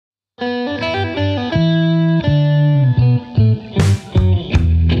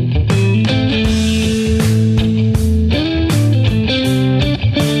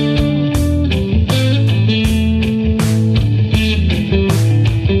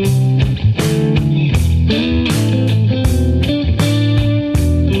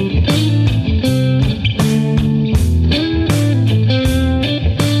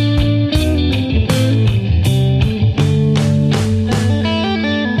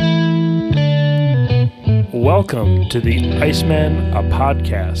Welcome to the ICEMEN, a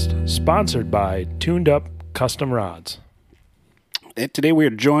podcast sponsored by Tuned Up Custom Rods. And today we are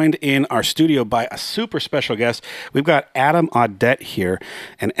joined in our studio by a super special guest. We've got Adam Audette here.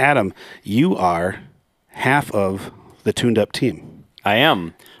 And Adam, you are half of the Tuned Up team. I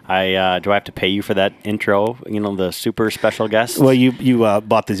am. Do I have to pay you for that intro? You know, the super special guest? Well, you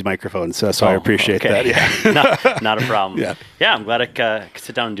bought these microphones, so I appreciate that. Yeah. Not a problem. Yeah, I'm glad I could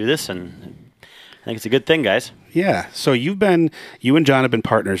sit down and do this, and I think it's a good thing, guys. Yeah. So you and John have been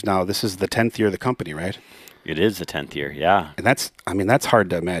partners now. This is the 10th year of the company, right? It is the 10th year, yeah. And that's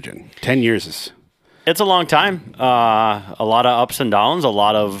hard to imagine. 10 years is... It's a long time. A lot of ups and downs, a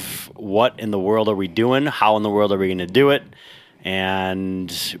lot of what in the world are we doing? How in the world are we going to do it?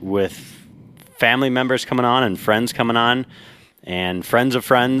 And with family members coming on and friends coming on and friends of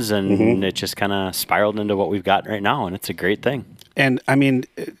friends, and it just kind of spiraled into what we've got right now, and it's a great thing. And, I mean,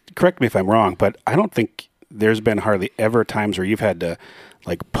 correct me if I'm wrong, but I don't think there's been hardly ever times where you've had to,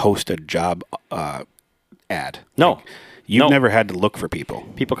 like, post a job ad. No. Like, you've never had to look for people.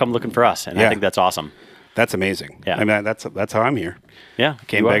 People come looking for us, and I think that's awesome. That's amazing. Yeah. I mean, that's how I'm here. Yeah.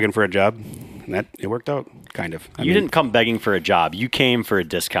 Came begging for a job, and it worked out, kind of. You didn't come begging for a job. You came for a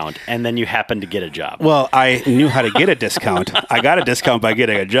discount, and then you happened to get a job. Well, I knew how to get a discount. I got a discount by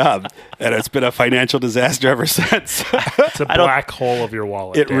getting a job, and it's been a financial disaster ever since. It's a black hole of your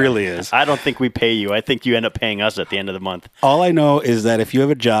wallet. It really is. I don't think we pay you. I think you end up paying us at the end of the month. All I know is that if you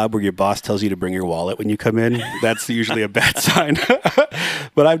have a job where your boss tells you to bring your wallet when you come in, that's usually a bad sign.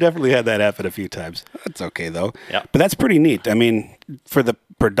 But I've definitely had that happen a few times. That's okay, though. Yep. But that's pretty neat. I mean, for the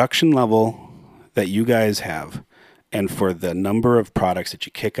production level that you guys have, and for the number of products that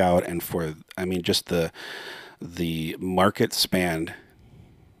you kick out, and for, I mean, just the market span,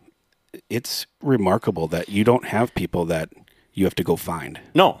 it's remarkable that you don't have people that you have to go find.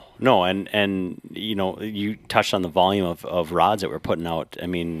 No, and you know, you touched on the volume of rods that we're putting out. I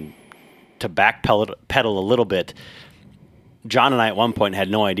mean, to backpedal a little bit, John and I at one point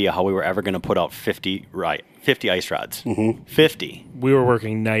had no idea how we were ever going to put out 50 ice rods. 50. We were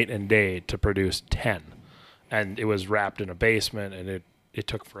working night and day to produce 10, and it was wrapped in a basement, and it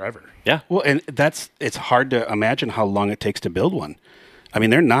took forever. Yeah. Well, and it's hard to imagine how long it takes to build one. I mean,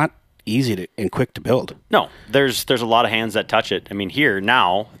 they're not easy and quick to build. No, there's a lot of hands that touch it. I mean, here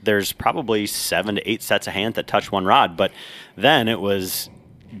now there's probably 7 to 8 sets of hands that touch one rod, but then it was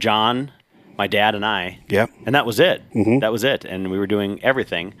John, my dad, and I. Yep. And that was it. That was it. And we were doing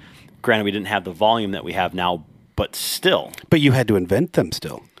everything. Granted, we didn't have the volume that we have now, but still. But you had to invent them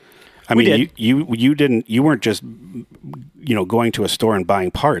still. I We mean, did. you weren't just, going to a store and buying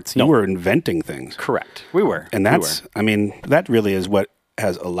parts. No. You were inventing things. Correct. We were. And I mean, that really is what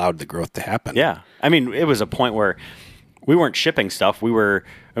has allowed the growth to happen. Yeah. I mean, it was a point where we weren't shipping stuff.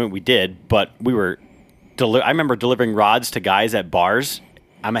 We did, but we were, I remember delivering rods to guys at bars.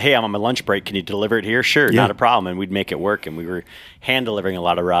 I'm on my lunch break. Can you deliver it here? Sure, not a problem. And we'd make it work. And we were hand delivering a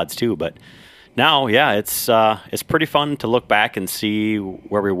lot of rods too. But now, yeah, it's pretty fun to look back and see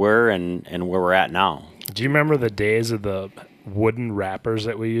where we were and where we're at now. Do you remember the days of the wooden wrappers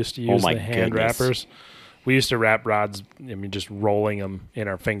that we used to use? Oh my the hand goodness. wrappers. We used to wrap rods. I mean, just rolling them in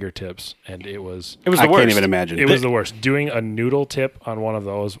our fingertips, and it was the worst. I can't even imagine. It was the worst. Doing a noodle tip on one of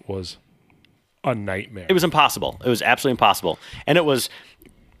those was a nightmare. It was impossible. It was absolutely impossible. And it was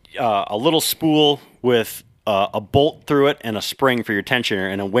a little spool with a bolt through it and a spring for your tensioner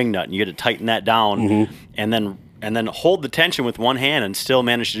and a wing nut, and you had to tighten that down and then hold the tension with one hand and still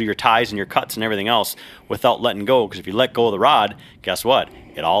manage to do your ties and your cuts and everything else without letting go. Because if you let go of the rod, guess what?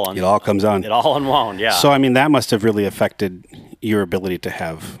 It all comes on. It all unwound. Yeah. So I mean, that must have really affected your ability to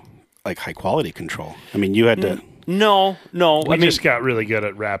have like high quality control. I mean, you had to. No. We just got really good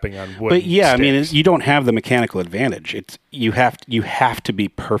at wrapping on wood. But yeah, sticks. I mean, you don't have the mechanical advantage. It's you have to be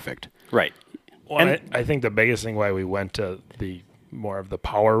perfect. Right. Well, and I think the biggest thing why we went to the more of the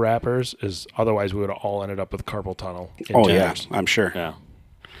power wrappers is otherwise we would have all ended up with carpal tunnel. Yeah, I'm sure. Yeah.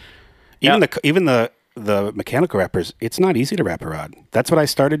 Even the mechanical wrappers, it's not easy to wrap a rod. That's what I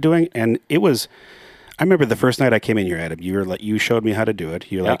started doing, and it was. I remember the first night I came in here, Adam. You showed me how to do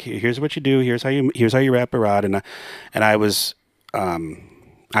it. You're like, here's what you do. Here's how you wrap a rod, and I was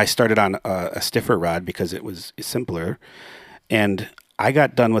I started on a stiffer rod because it was simpler, and I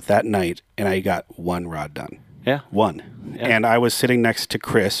got done with that night, and I got one rod done. Yeah. One. Yeah. And I was sitting next to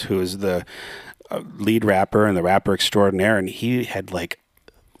Chris, who is the lead rapper and the rapper extraordinaire, and he had like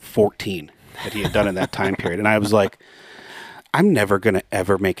 14 that he had done in that time period. And I was like, I'm never going to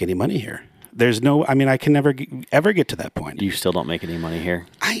ever make any money here. I can never ever get to that point. You still don't make any money here.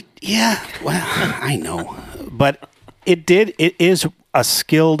 I know. But it is a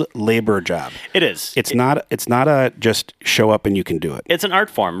skilled labor job. It is. It's not a just show up and you can do it. It's an art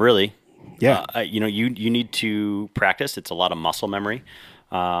form, really. Yeah. You need to practice. It's a lot of muscle memory.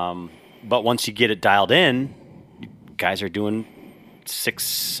 But once you get it dialed in, guys are doing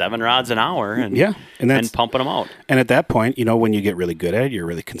 6-7 rods an hour and pumping them out. And at that point, when you get really good at it, you're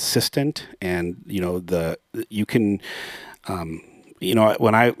really consistent, and you can.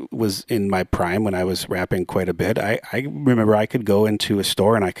 When I was in my prime, when I was rapping quite a bit, I remember I could go into a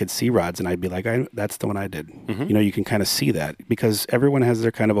store and I could see rods and I'd be like, that's the one I did. Mm-hmm. You can kind of see that because everyone has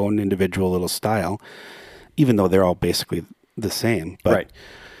their kind of own individual little style, even though they're all basically the same. But right.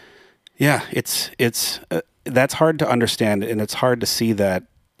 Yeah, it's that's hard to understand, and it's hard to see that,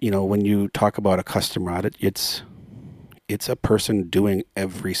 when you talk about a custom rod, it's a person doing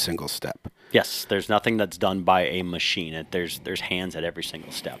every single step. Yes, there's nothing that's done by a machine. There's hands at every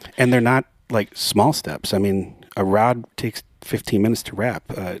single step. And they're not like small steps. I mean, a rod takes 15 minutes to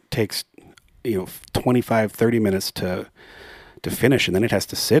wrap. It takes 25, 30 minutes to finish, and then it has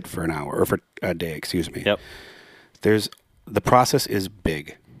to sit for an hour or for a day, excuse me. Yep. The process is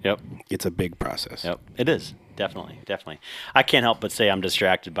big. Yep. It's a big process. Yep. It is. Definitely. I can't help but say I'm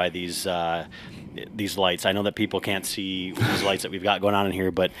distracted by these lights. I know that people can't see these lights that we've got going on in here,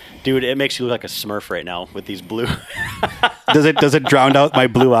 but dude, it makes you look like a Smurf right now with these blue. Does it drown out my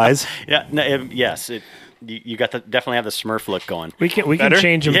blue eyes? Yeah. No, yes. You got to definitely have the Smurf look going. We can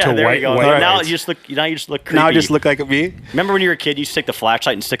change them to there white. You go. white Now lights. you just look creepy. Now I just look like me. Remember when you were a kid, you used to take the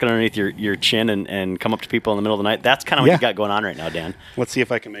flashlight and stick it underneath your chin and come up to people in the middle of the night? That's kind of what you got going on right now, Dan. Let's see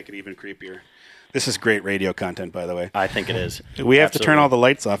if I can make it even creepier. This is great radio content, by the way. I think it is. We have to turn all the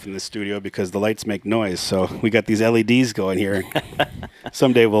lights off in this studio because the lights make noise. So we got these LEDs going here.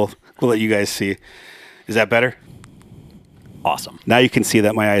 Someday we'll let you guys see. Is that better? Awesome. Now you can see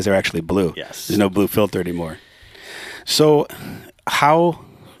that my eyes are actually blue. Yes. There's no blue filter anymore. So how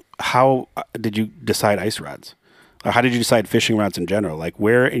did you decide ice rods? Or how did you decide fishing rods in general? Like,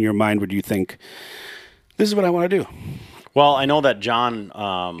 where in your mind would you think, this is what I want to do? Well, I know that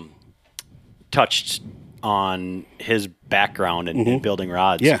John touched on his background in building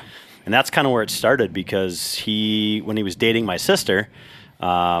rods. Yeah. And that's kind of where it started because when he was dating my sister,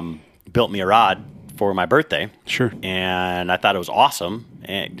 built me a rod for my birthday. Sure. And I thought it was awesome.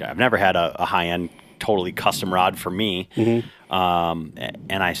 And I've never had a high-end, totally custom rod for me. Mm-hmm.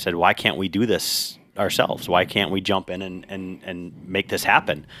 And I said, why can't we do this ourselves? Why can't we jump in and make this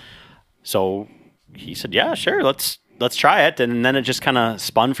happen? So he said, yeah, sure, let's try it. And then it just kind of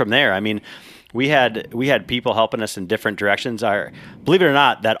spun from there. I mean, we had people helping us in different directions. Believe it or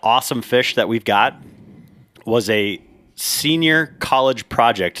not, that awesome fish that we've got was a senior college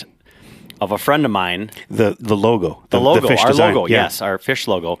project of a friend of mine. The logo. The fish our design. logo, Yeah. yes, our fish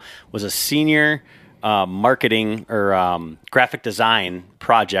logo was a senior marketing or graphic design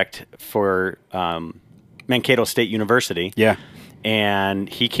project for Mankato State University. Yeah. And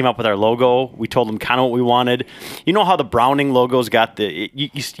he came up with our logo. We told him kind of what we wanted. You know how the Browning logo's got you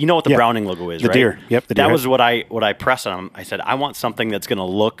know what the Browning logo is, the right? deer. Yep, the deer. That was what I pressed on him. I said, I want something that's going to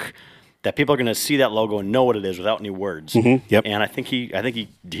look that people are going to see that logo and know what it is without any words. Mm-hmm. Yep. And I think he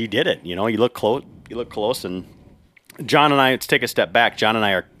did it. You look close, and John and I, let's take a step back. John and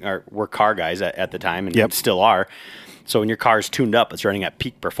I we're car guys at the time and still are. So when your car's tuned up, it's running at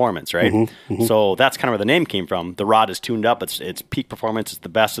peak performance, right? Mm-hmm, mm-hmm. So that's kind of where the name came from. The rod is tuned up. It's peak performance. It's the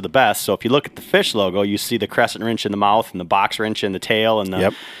best of the best. So if you look at the fish logo, you see the crescent wrench in the mouth and the box wrench in the tail and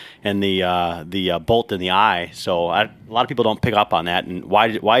the bolt in the eye. So a lot of people don't pick up on that. And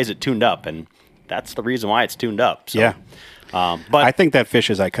why is it tuned up? And that's the reason why it's tuned up. So, yeah. But I think that fish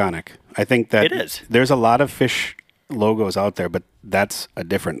is iconic. I think that it is. There's a lot of fish logos out there, but that's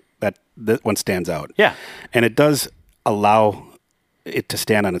that one stands out. Yeah. And it does allow it to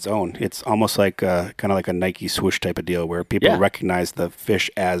stand on its own. It's almost like kind of like a Nike swoosh type of deal where people recognize the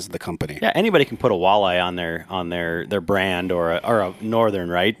fish as the company. Yeah, anybody can put a walleye on their brand or a northern,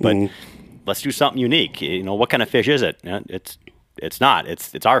 right? But let's do something unique. What kind of fish is it? It's not.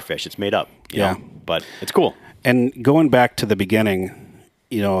 It's our fish. It's made up. You know? But it's cool. And going back to the beginning,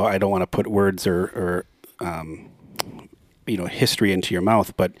 I don't want to put words or history into your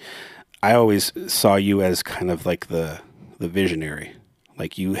mouth, but I always saw you as kind of like the visionary.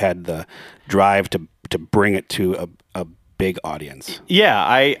 Like you had the drive to bring it to a big audience. Yeah,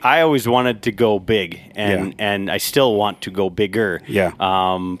 I always wanted to go big, and I still want to go bigger. Yeah.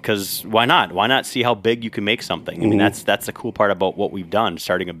 Because why not? Why not see how big you can make something? I mean, that's the cool part about what we've done,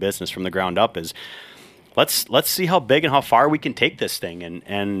 starting a business from the ground up is let's see how big and how far we can take this thing.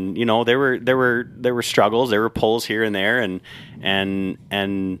 And there were struggles, there were pulls here and there,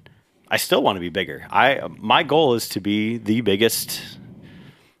 and I still want to be bigger. My goal is to be the biggest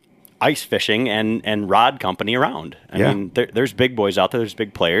ice fishing and rod company around. I mean, there's big boys out there. There's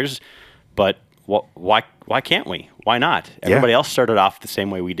big players, but why can't we? Why not? Everybody else started off the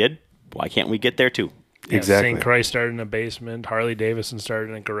same way we did. Why can't we get there too? Yeah, Exactly. St. Croix started in a basement. Harley Davidson started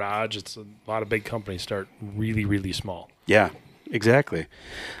in a garage. It's a lot of big companies start really, really small. Yeah, exactly.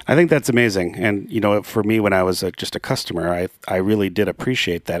 I think that's amazing. And, for me, when I was just a customer, I really did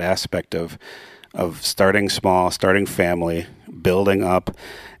appreciate that aspect of starting small, starting family, building up,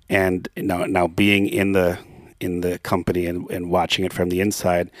 and now being in the company and watching it from the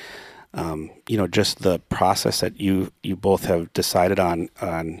inside. Just the process that you both have decided on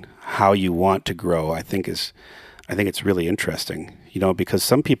how you want to grow, I think it's really interesting, because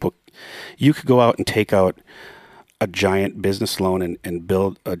some people, you could go out and take out a giant business loan and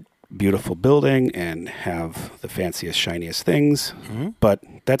build a beautiful building and have the fanciest, shiniest things, but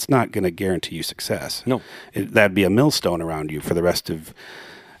that's not going to guarantee you success. No. That'd be a millstone around you for the rest of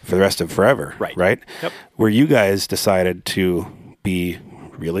forever. Right? Yep. Where you guys decided to be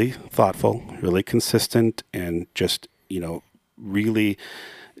really thoughtful, really consistent, and just, really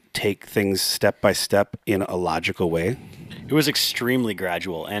take things step by step in a logical way. It was extremely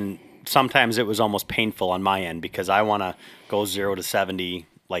gradual, and sometimes it was almost painful on my end because I want to go 0 to 70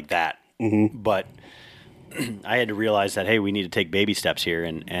 like that. Mm-hmm. But I had to realize that, hey, we need to take baby steps here.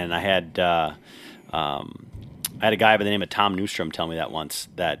 And I had a guy by the name of Tom Newstrom tell me that once,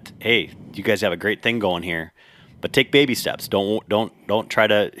 that, hey, you guys have a great thing going here, but take baby steps. Don't try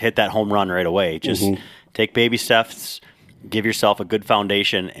to hit that home run right away. Just take baby steps, give yourself a good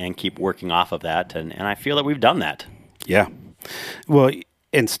foundation, and keep working off of that. And I feel that we've done that. Yeah. Well,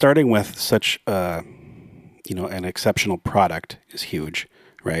 and starting with such an exceptional product is huge,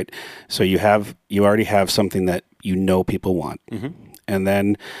 right? So you already have something that people want, and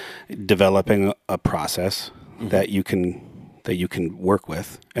then developing a process that you can work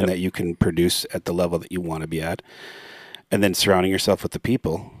with and that you can produce at the level that you want to be at, and then surrounding yourself with the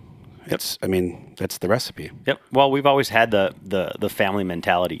people. That's the recipe. Yep. Well, we've always had the family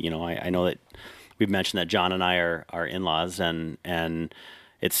mentality. I know that we've mentioned that John and I are in-laws, and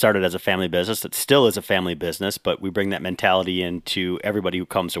it started as a family business. It still is a family business, but we bring that mentality into everybody who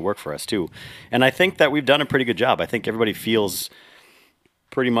comes to work for us too. And I think that we've done a pretty good job. I think everybody feels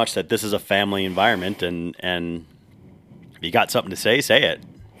pretty much that this is a family environment, and if you got something to say it.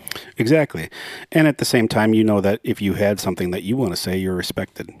 Exactly. And at the same time, that if you had something that you want to say, you're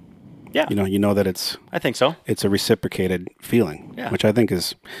respected. Yeah. You know that it's... I think so. It's a reciprocated feeling, yeah. Which I think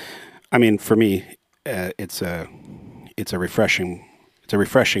is... for me, it's a refreshing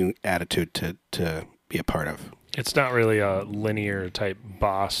attitude to be a part of. It's not really a linear type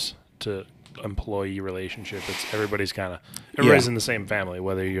boss to employee relationship. It's everybody's in the same family,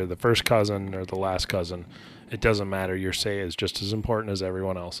 whether you're the first cousin or the last cousin. It doesn't matter. Your say is just as important as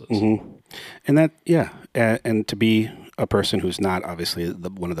everyone else's. Mm-hmm. And that, and to be a person who's not obviously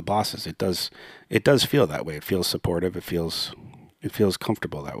one of the bosses, it does feel that way. It feels supportive. It feels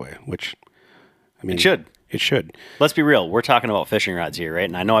comfortable that way, which, it should. It should. Let's be real. We're talking about fishing rods here, right?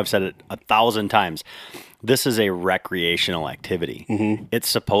 And I know I've said it 1,000 times. This is a recreational activity. Mm-hmm. It's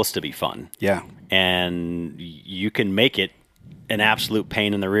supposed to be fun. Yeah. And you can make it an absolute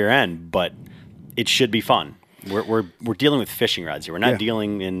pain in the rear end, but it should be fun. We're dealing with fishing rods here. We're not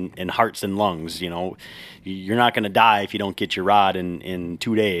dealing in hearts and lungs. You're not going to die if you don't get your rod in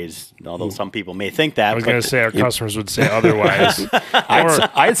 2 days. Although some people may think that. I was going to say our customers would say otherwise.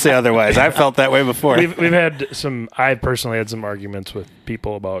 I'd say otherwise. I felt that way before. We've had I personally had some arguments with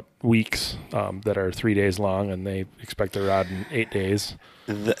people about weeks that are 3 days long, and they expect their rod in 8 days.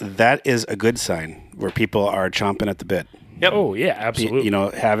 That is a good sign where people are chomping at the bit. Yep. Oh yeah, absolutely.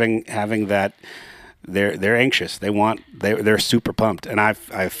 Having that. They're anxious. They're super pumped, and I've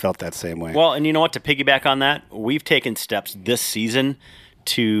felt that same way. Well, and you know what? To piggyback on that, we've taken steps this season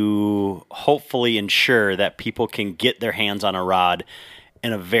to hopefully ensure that people can get their hands on a rod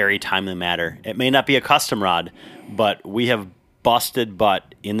in a very timely manner. It may not be a custom rod, but we have busted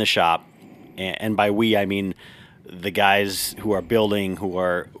butt in the shop, and by we I mean the guys who are building, who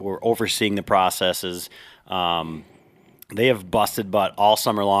are overseeing the processes. They have busted butt all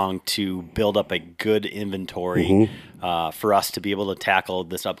summer long to build up a good inventory for us to be able to tackle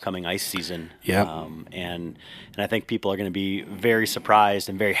this upcoming ice season. Yeah. And I think people are going to be very surprised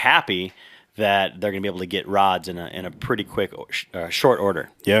and very happy that they're going to be able to get rods in a pretty quick, short order.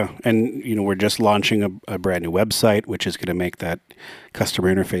 Yeah, and we're just launching a brand new website, which is going to make that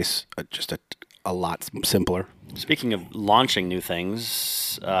customer interface just a lot simpler. Speaking of launching new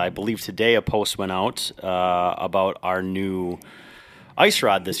things, I believe today a post went out about our new ice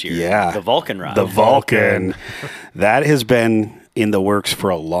rod this year. Yeah. The Vulcan rod. The Vulcan. That has been in the works for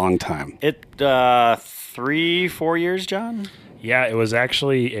a long time. 3-4 years, John? Yeah, it was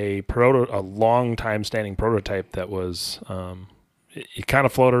actually a long time standing prototype that was it kind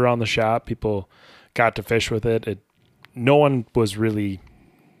of floated around the shop. People got to fish with it. No one was really,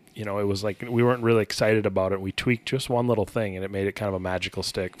 it was like we weren't really excited about it. We tweaked just one little thing, and it made it kind of a magical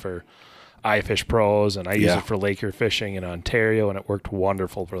stick for iFish pros, and I use it for lake fishing in Ontario, and it worked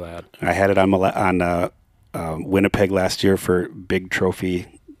wonderful for that. I had it on Winnipeg last year for big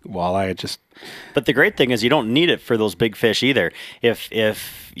trophy walleye. But the great thing is you don't need it for those big fish either.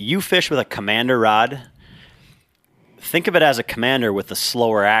 If you fish with a commander rod, think of it as a commander with a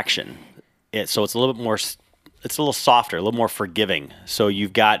slower action. So it's a little bit more. It's a little softer, a little more forgiving. So you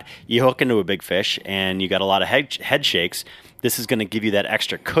hook into a big fish, and you got a lot of head shakes. This is going to give you that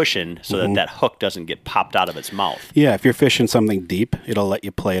extra cushion so that hook doesn't get popped out of its mouth. Yeah, if you're fishing something deep, it'll let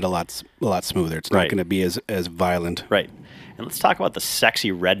you play it a lot smoother. It's not going to be as violent. Right. And let's talk about the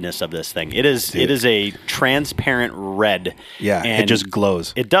sexy redness of this thing. It is a transparent red. Yeah, and it just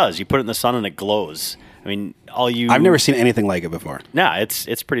glows. It does. You put it in the sun and it glows. I mean, I've never seen anything like it before. No,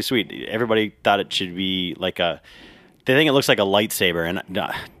 it's pretty sweet. Everybody thought it should be like they think it looks like a lightsaber, and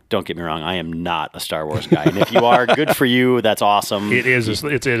don't get me wrong, I am not a Star Wars guy. And if you are, good for you. That's awesome. It is a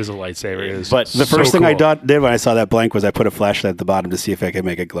lightsaber. It is. But the first thing I did when I saw that blank was I put a flashlight at the bottom to see if I could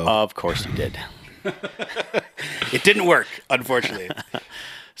make it glow. Of course you did. It didn't work, unfortunately.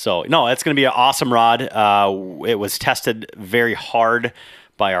 So, no, it's going to be an awesome rod. It was tested very hard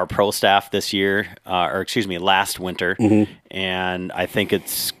by our pro staff this year, last winter. And I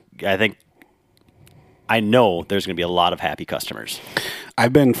know there's going to be a lot of happy customers.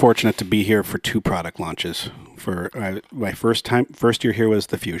 I've been fortunate to be here for 2 product launches. For my first year here was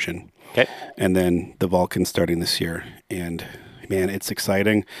the Fusion. Okay. And then the Vulcan starting this year. And man, it's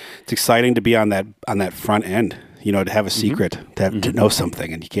exciting. It's exciting to be on that front end, to have a secret, to know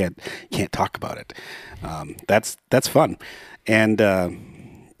something, and you can't talk about it. That's fun. And I'm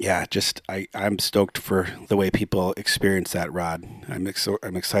stoked for the way people experience that rod. I'm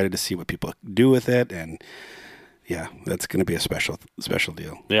excited to see what people do with it, and yeah, that's going to be a special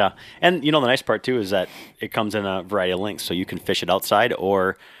deal. Yeah, and the nice part too is that it comes in a variety of lengths, so you can fish it outside,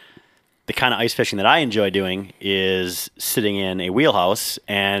 or the kind of ice fishing that I enjoy doing is sitting in a wheelhouse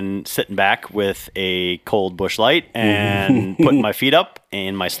and sitting back with a cold bush light and putting my feet up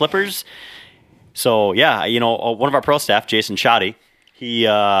in my slippers. So yeah, one of our pro staff, Jason Shoddy, he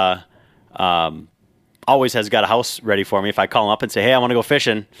always has got a house ready for me. If I call him up and say, hey, I want to go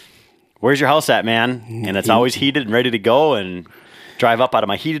fishing, where's your house at, man? And it's always heated and ready to go, and drive up out of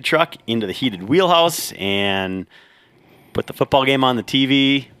my heated truck into the heated wheelhouse and put the football game on the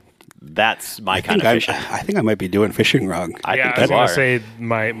TV. That's my kind of fishing. I think I might be doing fishing wrong. I was going to say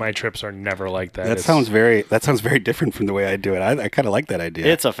my trips are never like that. That sounds very different from the way I do it. I kind of like that idea.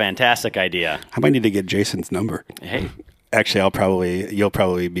 It's a fantastic idea. I might need to get Jason's number. Hey. Actually, you'll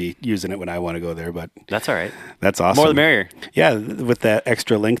probably be using it when I want to go there, but that's all right. That's awesome. More the merrier. Yeah, with that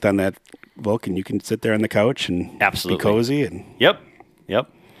extra length on that Vulcan, you can sit there on the couch and absolutely be cozy. And Yep.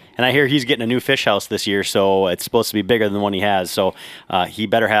 And I hear he's getting a new fish house this year, so it's supposed to be bigger than the one he has. So he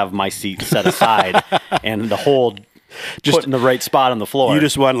better have my seat set aside and the hole just put in the right spot on the floor. You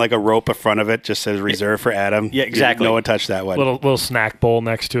just want like a rope in front of it, just says reserved for Adam. Yeah, exactly. No one touched that one. Little snack bowl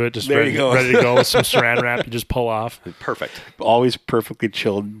next to it, just ready to go with some saran wrap. You just pull off. Perfect. Always perfectly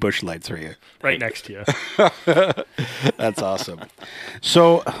chilled bush lights for you. Right next to you. That's awesome.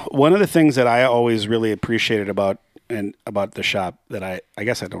 So one of the things that I always really appreciated about the shop that I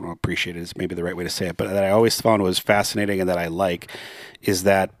guess I don't know, appreciate is maybe the right way to say it, but that I always found was fascinating and that I like is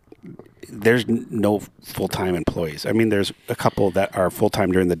that there's no full-time employees. I mean, there's a couple that are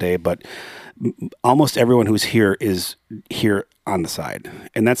full-time during the day, but almost everyone who's here is here on the side.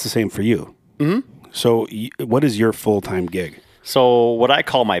 And that's the same for you. Mm-hmm. So what is your full-time gig? So what I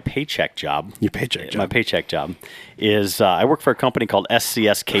call my paycheck job. Your paycheck job. My paycheck job is I work for a company called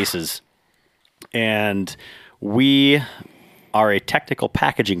SCS Cases. And we are a technical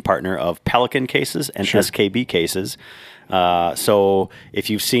packaging partner of Pelican cases and SKB cases. So if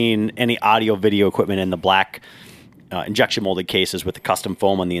you've seen any audio video equipment in the black injection molded cases with the custom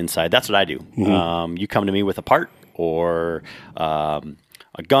foam on the inside, that's what I do. You come to me with a part or a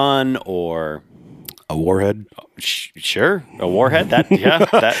gun or A warhead? Sure, a warhead. That's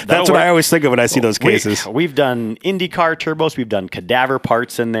what I always think of when I see those cases. We've done IndyCar turbos. We've done cadaver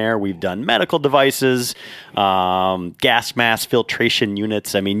parts in there. We've done medical devices, gas mask filtration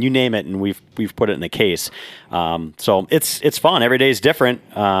units. I mean, you name it, and we've put it in a case. So it's fun. Every day is different,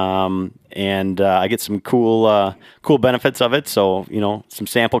 and I get some cool benefits of it. So some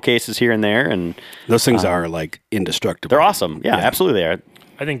sample cases here and there, and those things are like indestructible. They're awesome. Yeah, absolutely, they are.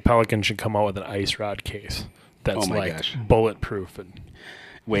 I think Pelican should come out with an ice rod case that's bulletproof and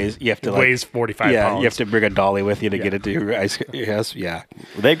weighs 45 pounds. Yeah, you have to bring a dolly with you to get it to your ice. Yes, yeah.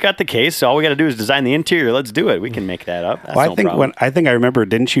 They've got the case, so all we got to do is design the interior. Let's do it. We can make that up. That's I think I remember.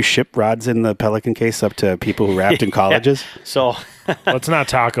 Didn't you ship rods in the Pelican case up to people who wrapped in colleges? So let's not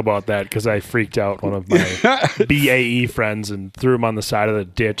talk about that because I freaked out one of my BAE friends and threw him on the side of the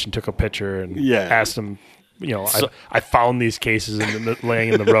ditch and took a picture and asked him. I found these cases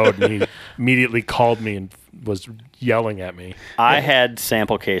laying in the road, and he immediately called me and was yelling at me. I had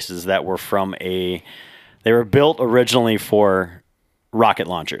sample cases that were they were built originally for rocket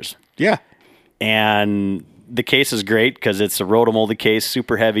launchers. Yeah. And the case is great because it's a rotomolded case,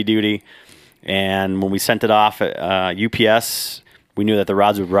 super heavy duty. And when we sent it off at UPS, we knew that the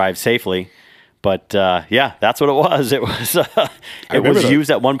rods would arrive safely. But that's what it was. It was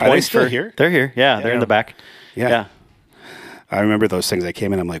used at one point. Are they still here? They're here. Yeah, they're in the back. Yeah. I remember those things. I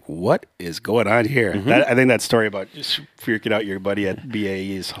came in. I'm like, what is going on here? Mm-hmm. I think that story about just freaking out your buddy at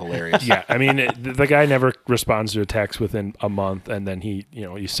BAE is hilarious. Yeah, I mean, the guy never responds to a text within a month, and then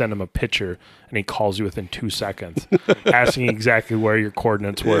you send him a picture, and he calls you within 2 seconds, asking exactly where your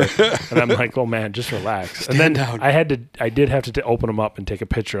coordinates were. And I'm like, oh man, just relax. Stand down. I did have to open them up and take a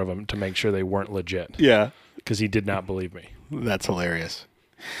picture of them to make sure they weren't legit. Yeah, because he did not believe me. That's hilarious.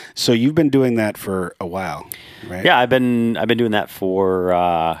 So you've been doing that for a while, right? Yeah, I've been doing that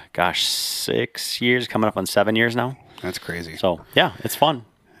for 6 years, coming up on 7 years now. That's crazy. So yeah, it's fun.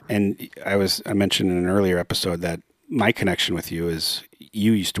 And I mentioned in an earlier episode that my connection with you is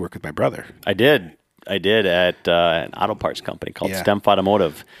you used to work with my brother. I did at an auto parts company called Stemf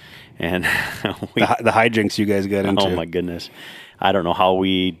Automotive, and the hijinks you guys got into. Oh my goodness. I don't know how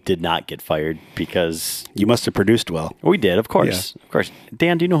we did not get fired because... You must have produced well. We did, of course. Yeah. Of course.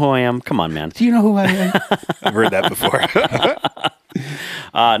 Dan, do you know who I am? Come on, man. Do you know who I am? I've heard that before.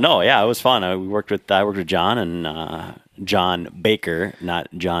 No, yeah, it was fun. I worked with John and John Baker, not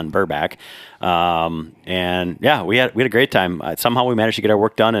John Burback. And yeah, we had a great time. Somehow we managed to get our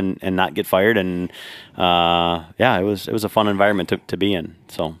work done and not get fired. And it was a fun environment to be in.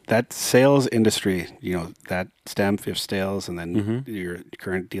 So that sales industry, that STEM, fifth sales, and then your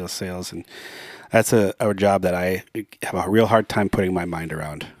current deal sales, and that's a job that I have a real hard time putting my mind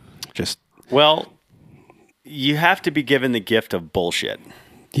around. You have to be given the gift of bullshit.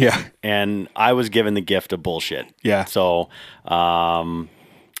 Yeah. And I was given the gift of bullshit. Yeah. So, that's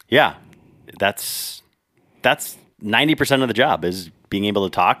 90% of the job is being able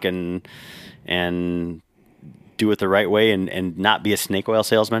to talk and do it the right way and not be a snake oil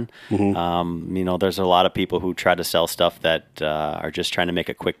salesman. Mm-hmm. There's a lot of people who try to sell stuff that are just trying to make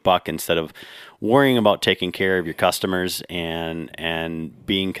a quick buck instead of worrying about taking care of your customers and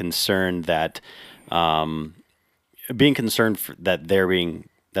being concerned that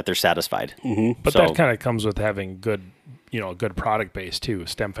that they're satisfied. Mm-hmm. But that kind of comes with having good, a good product base too.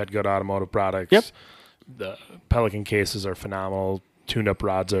 Stemf had good automotive products. Yep. The Pelican cases are phenomenal. Tuned-up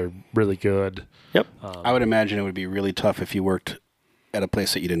rods are really good. Yep. I would imagine it would be really tough if you worked at a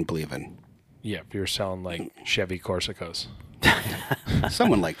place that you didn't believe in. Yeah, if you're selling like Chevy Corsicas.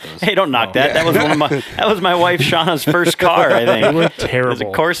 Someone like those. Hey, don't knock that. Yeah. That was my wife Shauna's first car, I think. They were terrible. It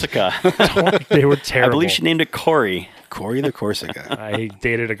was a Corsica. They were terrible. I believe she named it Corey. Corey the Corsica. I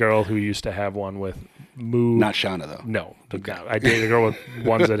dated a girl who used to have one with moo. Not Shauna, though. No. I dated a girl with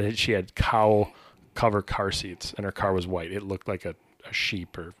ones that she had cow cover car seats, and her car was white. It looked like a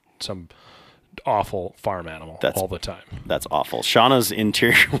sheep or some awful farm animal all the time. That's awful. Shauna's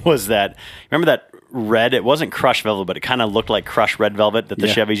interior was that, remember that red? It wasn't crushed velvet, but it kind of looked like crushed red velvet that the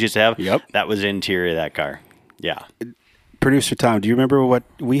Chevys used to have. Yep. That was the interior of that car. Yeah. Producer Tom, do you remember what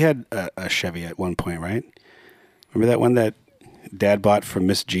we had a Chevy at one point, right? Remember that one that Dad bought from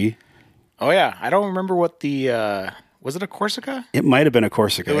Miss G? Oh yeah, I don't remember what the was it a Corsica? It might have been a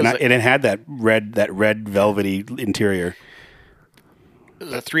Corsica, and it had that red velvety interior. It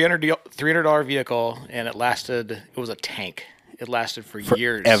was a $300 vehicle, and it was a tank. It lasted for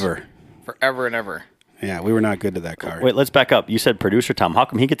years. Forever and ever. Yeah, we were not good to that car. Wait, let's back up. You said producer Tom. How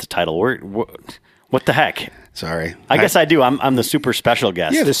come he gets a title? What the heck? Sorry. I guess I do. I'm the super special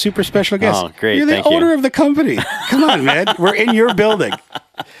guest. Yeah, the super special guest. Oh, great. You're the owner of the company. Come on, man. We're in your building.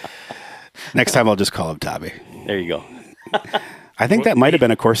 Next time I'll just call him Tommy. There you go. I think that might have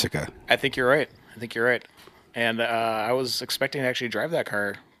been a Corsica. I think you're right. And I was expecting to actually drive that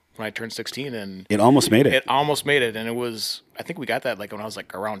car when I turned 16, and it almost made it. It almost made it, and it was. I think we got that like when I was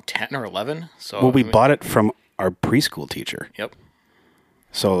like around 10 or 11. So we bought it from our preschool teacher. Yep.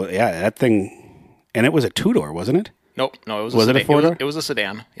 So yeah, that thing, and it was a 2-door, wasn't it? Nope. No, it was. Was it a 4-door? It was a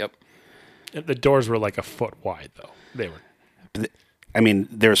sedan. Yep. The doors were like a foot wide, though. They were. I mean,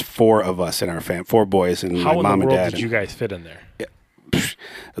 there's 4 of us in our family, 4 boys, and How my mom in the and world dad. did you guys fit in there?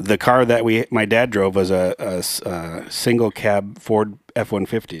 The car that my dad drove was a single cab Ford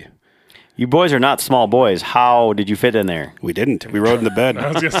F-150. You boys are not small boys. How did you fit in there? We didn't. We rode in the bed. I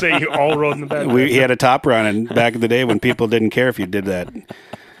was going to say you all rode in the bed. He had a top run, and back in the day when people didn't care if you did that,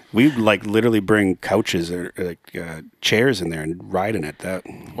 we'd like literally bring couches or chairs in there and ride in it.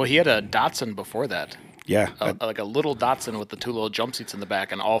 Well, he had a Datsun before that. Yeah, like a little Datsun with the 2 little jump seats in the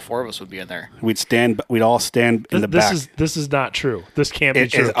back, and all 4 of us would be in there. We'd all stand in the back. This is not true. This can't be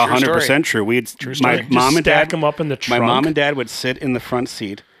It true. is 100% true. My mom and dad stack them up in the trunk. My mom and dad would sit in the front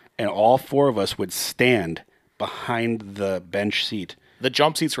seat, and all 4 of us would stand behind the bench seat. The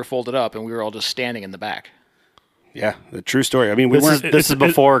jump seats were folded up, and we were all just standing in the back. Yeah, the true story. I mean, This is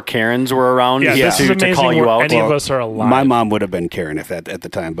before Karens were around this is amazing to call you out. Any of us are alive. My mom would have been Karen at the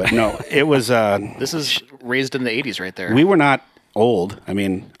time, but no, it was. This is raised in the 80s right there. We were not old. I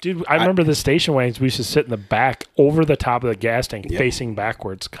mean, dude, I remember the station wagons. We used to sit in the back over the top of the gas tank, facing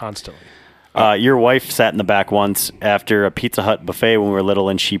backwards constantly. Your wife sat in the back once after a Pizza Hut buffet when we were little,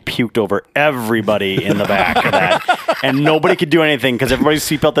 and she puked over everybody in the back of that. And nobody could do anything because everybody's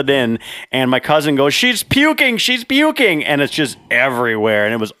seatbelted in. And my cousin goes, she's puking. And it's just everywhere.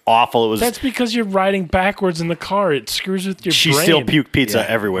 And it was awful. That's because you're riding backwards in the car. It screws with your she brain. still puked pizza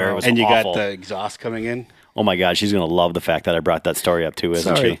everywhere. It was and you awful. got the exhaust coming in. Oh, my God. She's going to love the fact that I brought that story up, too,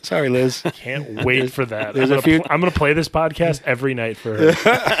 isn't she? Sorry, Liz. Can't wait for that. I'm going to play this podcast every night for her.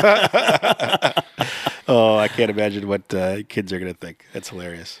 Oh, I can't imagine what kids are going to think. That's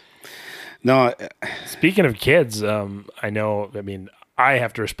hilarious. No. Speaking of kids, I mean, I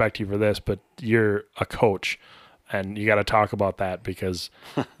have to respect you for this, but you're a coach, and you got to talk about that because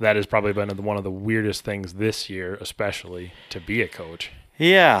that has probably been one of the weirdest things this year, especially to be a coach.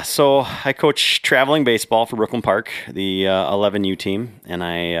 Yeah, so I coach traveling baseball for Brooklyn Park, the 11U team, and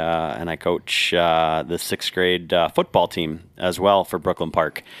I coach the 6th grade football team as well for Brooklyn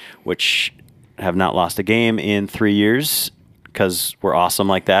Park, which have not lost a game in 3 years because we're awesome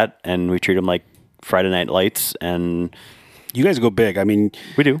like that, and we treat them like Friday Night Lights. And you guys go big. I mean,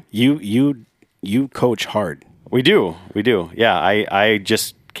 we do. You coach hard. We do. Yeah, I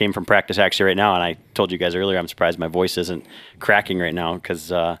just came from practice actually right now, and I told you guys earlier I'm surprised my voice isn't cracking right now because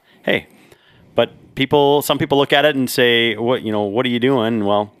hey, but some people look at it and say, what are you doing?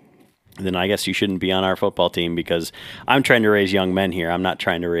 Well, then I guess you shouldn't be on our football team because I'm trying to raise young men here. I'm not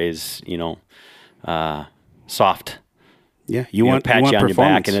trying to raise soft. Yeah, you want pat you on your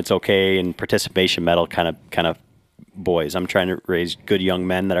back and it's okay, and participation medal kind of boys. I'm trying to raise good young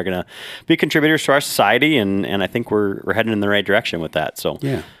men that are going to be contributors to our society, and I think we're heading in the right direction with that. So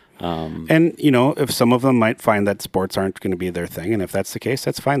yeah. And if some of them might find that sports aren't going to be their thing, and if that's the case,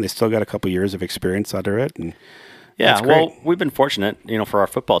 that's fine. They still got a couple years of experience under it, and yeah. Well, we've been fortunate, for our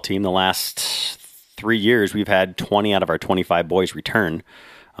football team. The last 3 years, we've had 20 out of our 25 boys return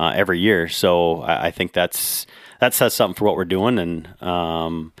every year. So I think that says something for what we're doing,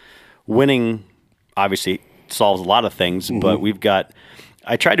 and winning obviously solves a lot of things, but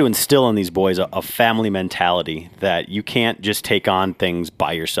I try to instill in these boys a family mentality that you can't just take on things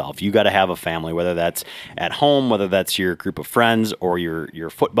by yourself. You got to have a family, whether that's at home, whether that's your group of friends or your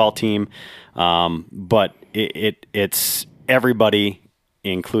football team. But it's everybody,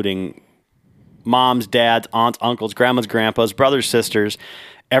 including moms, dads, aunts, uncles, grandmas, grandpas, brothers, sisters.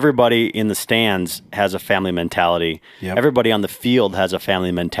 Everybody in the stands has a family mentality. Yep. Everybody on the field has a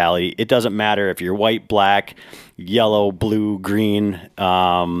family mentality. It doesn't matter if you're white, black, yellow, blue, green.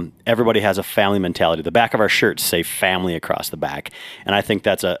 Everybody has a family mentality. The back of our shirts say family across the back. And I think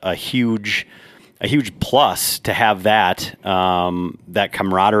that's a huge plus to have that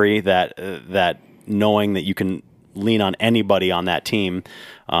camaraderie, that knowing that you can lean on anybody on that team.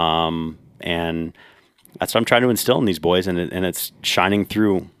 And that's what I'm trying to instill in these boys, and it's shining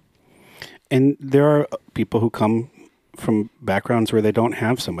through. And there are people who come from backgrounds where they don't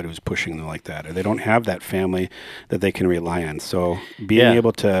have somebody who's pushing them like that, or they don't have that family that they can rely on. So being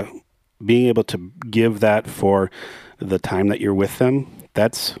able to give that for the time that you're with them,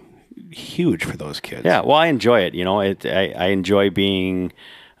 that's huge for those kids. Yeah, well, I enjoy it. I enjoy being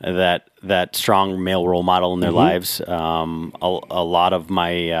that strong male role model in their lives. A lot of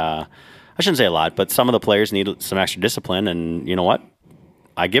my I shouldn't say a lot, but some of the players need some extra discipline, and you know what?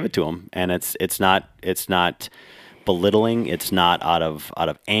 I give it to them, and it's not belittling. It's not out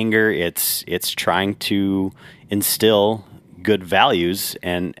of anger. It's trying to instill good values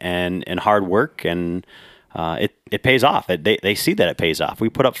and hard work, and it pays off. They see that it pays off. We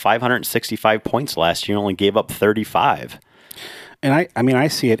put up 565 points last year and only gave up 35. And I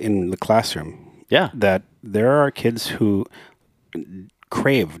see it in the classroom. Yeah. That there are kids who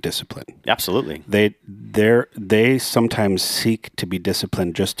crave discipline. Absolutely. They sometimes seek to be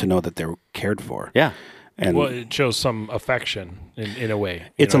disciplined just to know that they're cared for. Yeah. And it shows some affection in a way.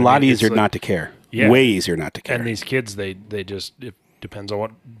 It's a lot easier not to care. Yeah. Way easier not to care. And these kids, they just, it depends on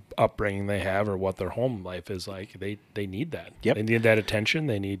what upbringing they have or what their home life is like. They need that. Yep. They need that attention.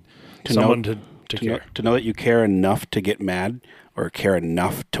 They need someone to care. To know that you care enough to get mad or care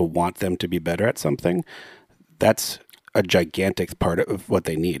enough to want them to be better at something, that's a gigantic part of what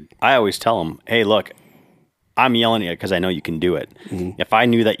they need. I always tell them, hey, look, I'm yelling at you because I know you can do it. Mm-hmm. If I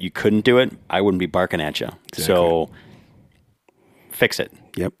knew that you couldn't do it, I wouldn't be barking at you. Exactly. So fix it.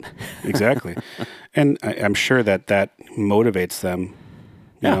 Yep, exactly. And I'm sure that motivates them.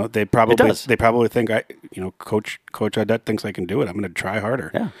 You know, they probably think Coach Audette thinks I can do it. I'm going to try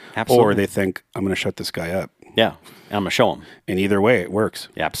harder. Yeah, absolutely. Or they think I'm going to shut this guy up. Yeah, and I'm going to show him. And either way, it works.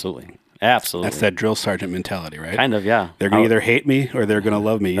 Yeah, absolutely. Absolutely. That's that drill sergeant mentality, right? Kind of, yeah. They're going to either hate me or they're going to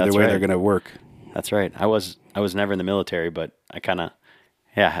love me. Either way, they're going to work. That's right. I was never in the military, but I kind of,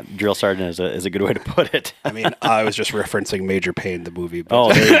 drill sergeant is a good way to put it. I mean, I was just referencing Major Payne, the movie. But.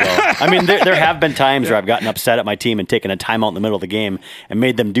 Oh, there you go. I mean, there have been times where I've gotten upset at my team and taken a timeout in the middle of the game and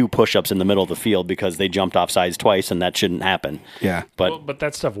made them do push-ups in the middle of the field because they jumped off sides twice, and that shouldn't happen. Yeah. But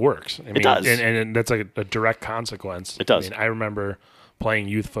that stuff works. I mean, it does. And that's like a direct consequence. It does. I mean, I remember playing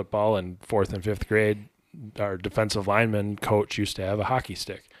youth football in 4th and 5th grade. Our defensive lineman coach used to have a hockey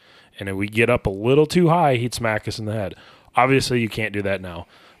stick. And if we get up a little too high, he'd smack us in the head. Obviously, you can't do that now.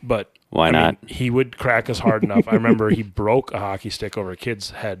 But why not? He would crack us hard enough. I remember he broke a hockey stick over a kid's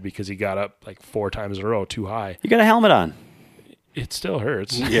head because he got up like 4 times in a row too high. You got a helmet on. It still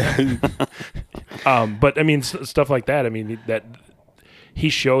hurts. Yeah. But I mean, stuff like that. I mean, that he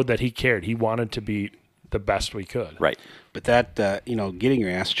showed that he cared. He wanted to be the best we could. Right. But that, getting your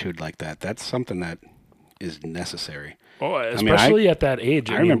ass chewed like that, that's something that is necessary. Oh, especially at that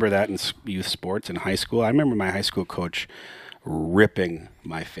age. I remember that in youth sports in high school. I remember my high school coach ripping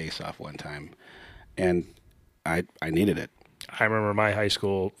my face off one time, and I needed it. I remember my high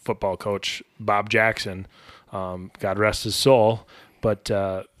school football coach, Bob Jackson, God rest his soul, but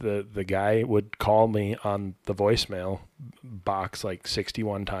the guy would call me on the voicemail box like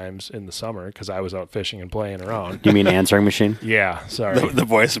 61 times in the summer because I was out fishing and playing around. You mean answering machine? Yeah, sorry. The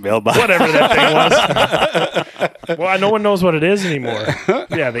voicemail box. Whatever that thing was. Well, no one knows what it is anymore.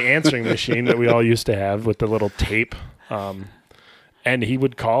 Yeah, the answering machine that we all used to have with the little tape. And he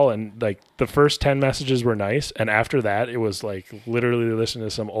would call, and like the first 10 messages were nice, and after that, it was like literally listening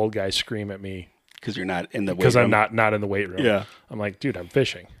to some old guy scream at me because you're not in the weight room. Because I'm not in the weight room. Yeah, I'm like, dude, I'm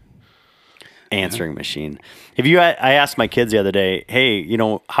fishing. Answering machine. I asked my kids the other day, hey,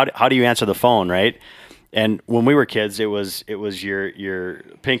 how do you answer the phone, right? And when we were kids, it was your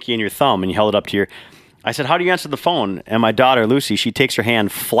pinky and your thumb, and you held it up to your. I said, how do you answer the phone? And my daughter Lucy, she takes her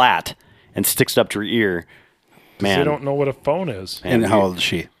hand flat and sticks it up to her ear. Man, they don't know what a phone is. And how old is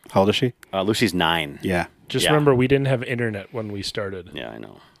she? Lucy's 9. Yeah. Just remember, we didn't have internet when we started. Yeah, I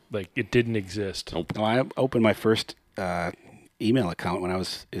know. Like, it didn't exist. Nope. No, I opened my first email account when I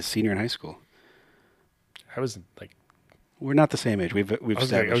was a senior in high school. I was like... We're not the same age. We've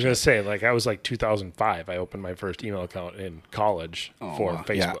established. I was going to say, like, I was like 2005. I opened my first email account in college for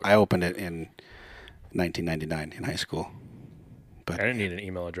Facebook. Yeah, I opened it in 1999 in high school. But I didn't need an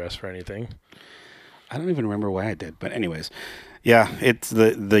email address for anything. I don't even remember why I did, but anyways, yeah, it's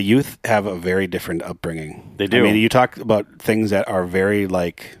the youth have a very different upbringing. They do. I mean, you talk about things that are very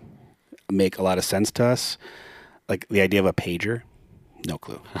make a lot of sense to us, like the idea of a pager. No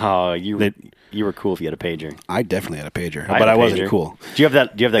clue. Oh, you were cool if you had a pager. I definitely had a pager, but I wasn't cool. Do you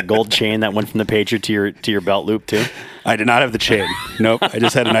have that gold chain that went from the pager to your belt loop too? I did not have the chain. Nope. I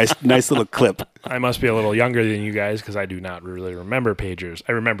just had a nice little clip. I must be a little younger than you guys because I do not really remember pagers.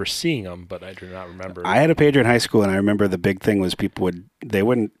 I remember seeing them, but I do not remember. I had a pager in high school, and I remember the big thing was it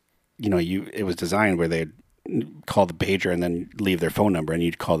was designed where they'd call the pager and then leave their phone number, and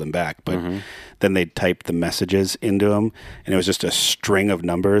you'd call them back. But then they'd type the messages into them, and it was just a string of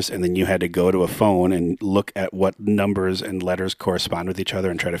numbers, and then you had to go to a phone and look at what numbers and letters correspond with each other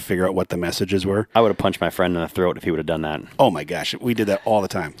and try to figure out what the messages were. I would have punched my friend in the throat if he would have done that. Oh my gosh, we did that all the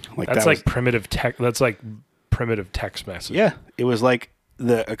time. That's like primitive tech. That's like primitive text message. Yeah, it was like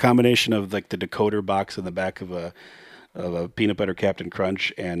a combination of like the decoder box in the back of a peanut butter Captain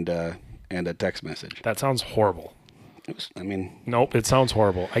Crunch and a text message. That sounds horrible. Nope, it sounds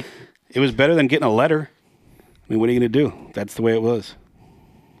horrible. It was better than getting a letter. I mean, what are you going to do? That's the way it was.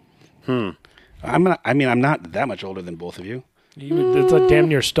 I'm not that much older than both of you. It's a damn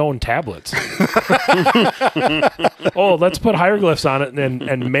near stone tablets. Oh, let's put hieroglyphs on it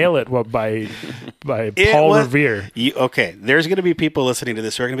and mail it by Paul Revere. Okay, there's going to be people listening to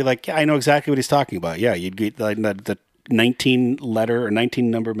this who are going to be like, yeah, I know exactly what he's talking about. Yeah, you'd get the 19 letter or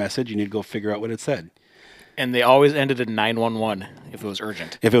 19 number message and you'd go figure out what it said. And they always ended in 911 if it was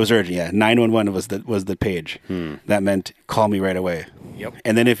urgent. If it was urgent, yeah. 911 was the page. That meant call me right away. Yep.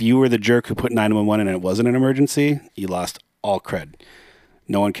 And then if you were the jerk who put 911 and it wasn't an emergency, you lost all cred.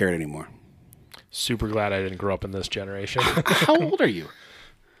 No one cared anymore. Super glad I didn't grow up in this generation. How old are you?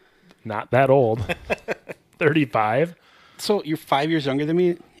 Not that old. 35. So you're 5 years younger than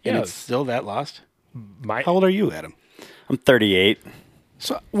me, and it's still that lost? How old are you, Adam? I'm 38.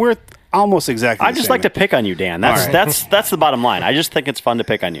 So we're almost exactly I just like to pick on you, Dan. That's the bottom line. I just think it's fun to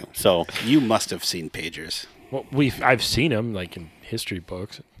pick on you. So you must have seen pagers. Well, I've seen them like in history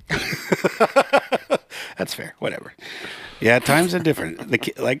books. That's fair. Whatever. Yeah, times are different.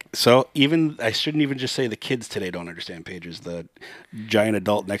 I shouldn't even just say the kids today don't understand pagers. The giant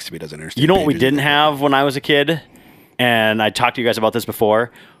adult next to me doesn't understand. You know what we pagers didn't have when I was a kid, and I talked to you guys about this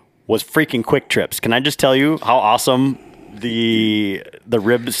before, was freaking Quick Trips. Can I just tell you how awesome the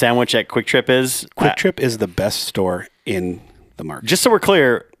rib sandwich at Quick Trip is? Quick Trip is the best store in the market. Just so we're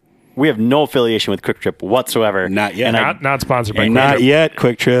clear, we have no affiliation with Quick Trip whatsoever. Not yet. And not sponsored by Quick Not Trip. yet,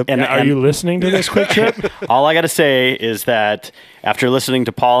 Quick Trip. And are you listening to this, Quick Trip? All I got to say is that after listening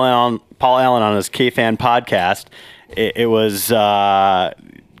to Paul Allen on his K-Fan podcast, it was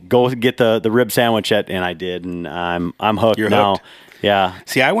go get the rib sandwich and I did, and I'm hooked. You're now. Hooked. Yeah.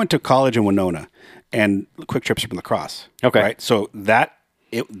 See, I went to college in Winona, and Quick Trip's from La Crosse. Okay. Right? So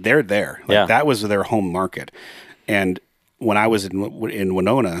they're there. That was their home market. And when I was in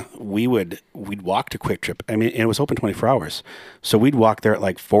Winona, we'd walk to Quick Trip. I mean, and it was open 24 hours. So we'd walk there at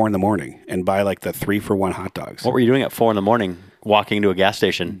like 4 a.m. and buy like the 3-for-1 hot dogs. What were you doing at 4 a.m. walking to a gas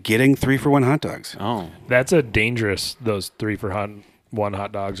station? Getting 3-for-1 hot dogs. Oh. That's a dangerous, those 3-for-1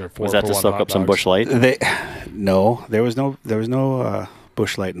 hot dogs or 4-for-1 hot dogs. Was that to soak up some Busch Light? No, there was no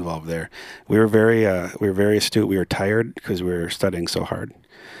Busch Light involved there. We were very astute. We were tired because we were studying so hard.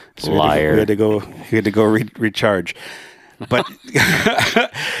 So Liar. We had to go recharge. But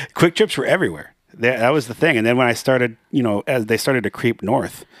Quick Trips were everywhere. That was the thing. And then when I started, as they started to creep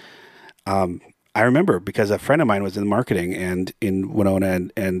north, I remember because a friend of mine was in marketing and in Winona,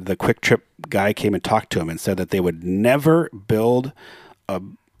 and the Quick Trip guy came and talked to him and said that they would never build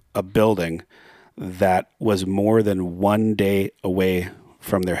a building that was more than 1 day away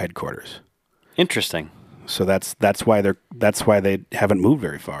from their headquarters. Interesting. So that's why they haven't moved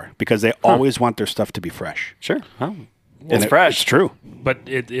very far, because they always want their stuff to be fresh. Sure. Oh. It's fresh. It's true. But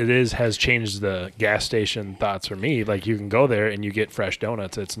it has changed the gas station thoughts for me. Like, you can go there and you get fresh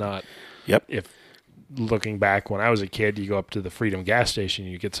donuts. It's not. Yep. If looking back when I was a kid, you go up to the Freedom gas station,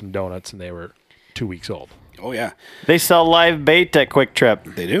 you get some donuts, and they were 2 weeks old. Oh yeah. They sell live bait at Quick Trip.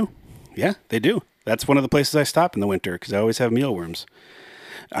 They do. Yeah, they do. That's one of the places I stop in the winter because I always have mealworms.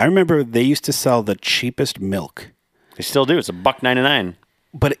 I remember they used to sell the cheapest milk. They still do. It's $1.99.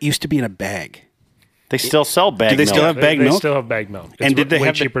 But it used to be in a bag. They still sell bag milk. Do they still have bag milk? They still have bag milk. And did they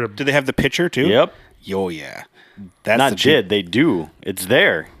have the pitcher too? Yep. Oh yeah. They do. It's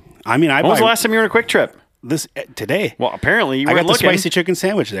there. I mean, when was the last time you were in a Quick Trip? Today. Well, apparently you I weren't got looking. the spicy chicken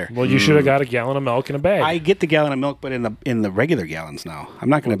sandwich there. Well, you should have got a gallon of milk in a bag. I get the gallon of milk, but in the regular gallons now. I'm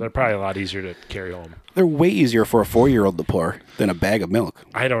not going to. They're probably a lot easier to carry home. They're way easier for a 4-year-old to pour than a bag of milk.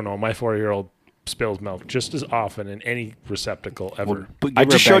 I don't know. My 4-year-old spills milk just as often in any receptacle ever. I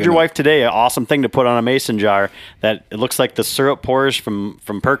just showed your wife today an awesome thing to put on a mason jar that it looks like the syrup pours from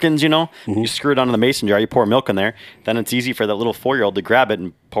Perkins, Mm-hmm. You screw it onto the mason jar, you pour milk in there, then it's easy for that little 4-year-old to grab it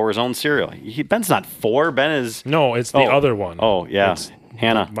and pour his own cereal. Ben's not 4. Ben is... No, it's the other one. Oh, yeah. It's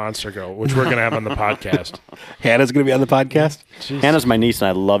Hannah. Monster Girl, which we're going to have on the podcast. Hannah's going to be on the podcast? Jeez. Hannah's my niece, and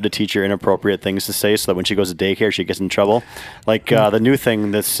I love to teach her inappropriate things to say so that when she goes to daycare, she gets in trouble. Like the new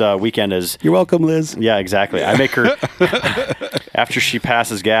thing this weekend is... You're welcome, Liz. Yeah, exactly. I make her... after she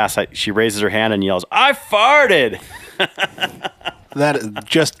passes gas, she raises her hand and yells, "I farted!" That is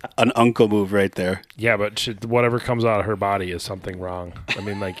just an uncle move right there. Yeah, but whatever comes out of her body is something wrong. I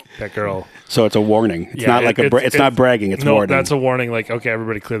mean, like, that girl... So it's a warning. It's not like it's not bragging. It's warning. No, that's a warning. Like, okay,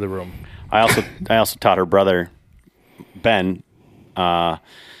 everybody clear the room. I also taught her brother, Ben, when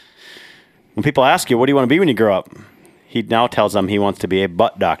people ask you, what do you want to be when you grow up? He now tells them he wants to be a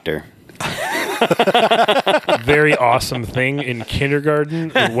butt doctor. Very awesome thing in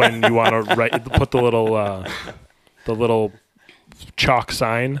kindergarten when you want to put the little chalk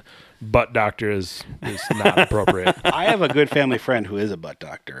sign. Butt doctor is not appropriate. I have a good family friend who is a butt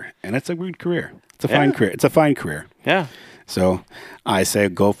doctor, and it's a good career. It's a fine career. It's a fine career. Yeah. So I say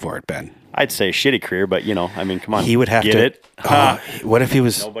go for it, Ben. I'd say shitty career, but I mean, come on. He would have get to. It? What if he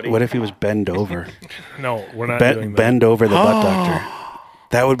was? Nobody? What if he was bend over? No, we're not doing that. Bend over the butt doctor.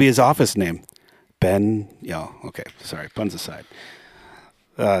 That would be his office name. Ben. Yeah. Okay. Sorry. Puns aside.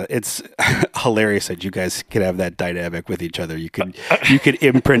 It's hilarious that you guys could have that dynamic with each other. You could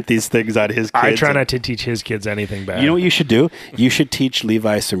imprint these things on his kids. I try not to teach his kids anything bad. You know what you should do? You should teach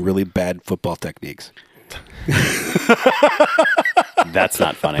Levi some really bad football techniques. That's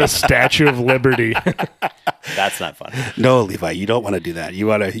not funny. The Statue of Liberty. That's not funny. No, Levi, you don't want to do that. You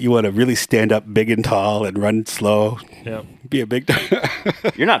want to really stand up big and tall and run slow. Yeah. Be a big.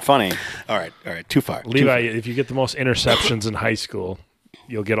 You're not funny. All right. Too far. Levi, if you get the most interceptions in high school,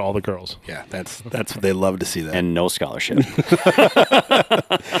 you'll get all the girls. Yeah, that's what they love to see that. And no scholarship.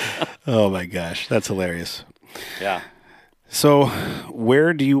 Oh my gosh, that's hilarious. Yeah. So,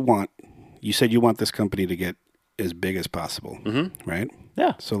 where do you want? You said you want this company to get as big as possible, right?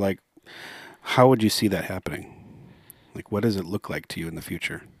 Yeah. So, like, how would you see that happening? Like, what does it look like to you in the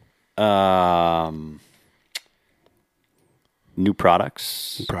future? New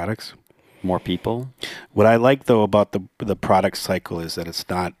products. Products? More people. What I like, though, about the product cycle is that it's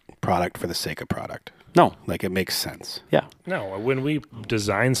not product for the sake of product. No. Like, it makes sense. Yeah. No, when we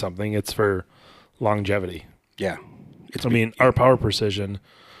design something, it's for longevity. Yeah. Our Power Precision,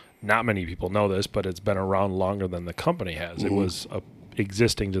 not many people know this, but it's been around longer than the company has. Mm-hmm. It was a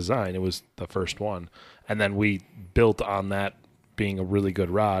existing design. It was the first one. And then we built on that being a really good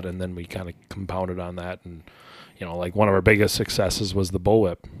rod, and then we kind of compounded on that. And, like one of our biggest successes was the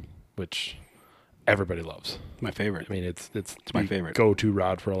Bullwhip, which everybody loves. My favorite. I mean, it's my favorite go-to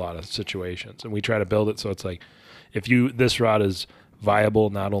rod for a lot of situations. And we try to build it so it's like, this rod is viable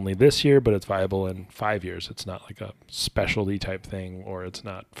not only this year, but it's viable in 5 years. It's not like a specialty type thing, or it's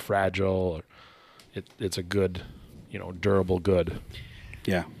not fragile, or it's a good, durable good.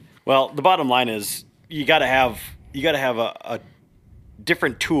 Yeah. Well, the bottom line is you got to have a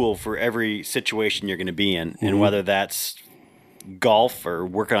different tool for every situation you're going to be in, and whether that's golf or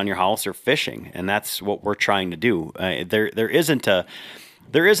working on your house or fishing, and that's what we're trying to do. There isn't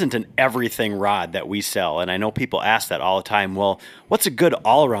an everything rod that we sell, and I know people ask that all the time. Well, what's a good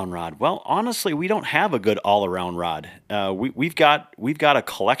all-around rod? Well, honestly, we don't have a good all-around rod. We've got a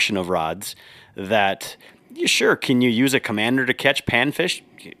collection of rods that, sure, can you use a Commander to catch panfish?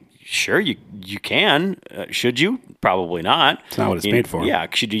 Sure, you can. Should you? Probably not. It's not what it's made for. Yeah.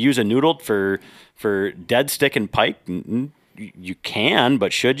 Should you use a noodle for dead stick and pike? You can,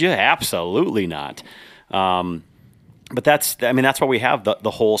 but should you? Absolutely not. But that's why we have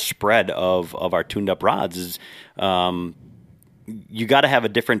the whole spread of our tuned up rods is you got to have a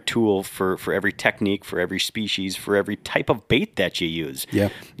different tool for every technique, for every species, for every type of bait that you use. Yeah.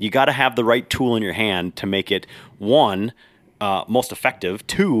 You got to have the right tool in your hand to make it, one, most effective,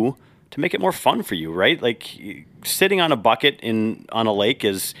 two, to make it more fun for you, right? Like sitting on a bucket on a lake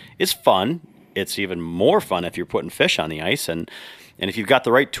is fun. It's even more fun if you're putting fish on the ice, and if you've got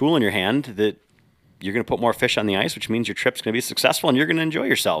the right tool in your hand, that you're going to put more fish on the ice, which means your trip's going to be successful and you're going to enjoy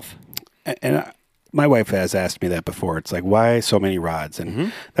yourself. And my wife has asked me that before. It's like, why so many rods?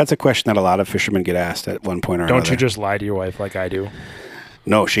 And that's a question that a lot of fishermen get asked at one point or another. Don't you just lie to your wife like I do?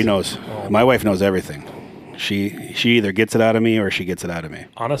 No, she knows. My wife knows everything. She either gets it out of me or she gets it out of me.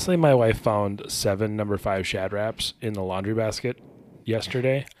 Honestly, my wife found 7 number 5 Shad Raps in the laundry basket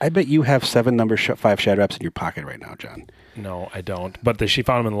yesterday. I bet you have 7 number 5 Shad Raps in your pocket right now, John. No, I don't. But she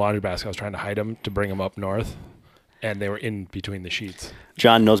found them in the laundry basket. I was trying to hide them to bring them up north, and they were in between the sheets.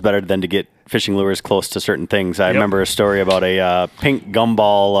 John knows better than to get fishing lures close to certain things. I remember a story about a pink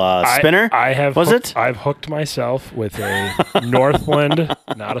gumball spinner. I've hooked myself with a Northland,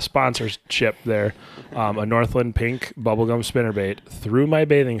 not a sponsorship there, a Northland pink bubblegum spinnerbait through my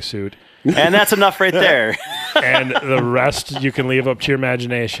bathing suit. And that's enough right there. And the rest you can leave up to your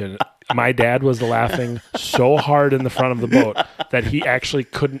imagination. My dad was laughing so hard in the front of the boat that he actually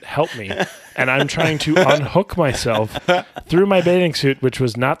couldn't help me. And I'm trying to unhook myself through my bathing suit, which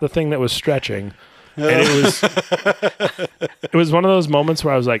was not the thing that was stretching. And it was one of those moments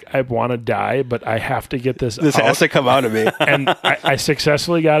where I was like, I want to die, but I have to get this This out. has to come out of me. And I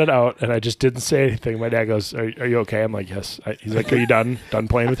successfully got it out, and I just didn't say anything. My dad goes, are you okay? I'm like, yes. He's like, are you done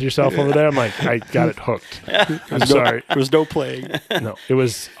playing with yourself over there? I'm like, I got it hooked. I'm sorry. There was no playing. No, it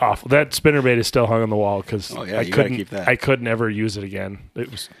was awful. That spinnerbait is still hung on the wall because you gotta keep that. I could never use it again.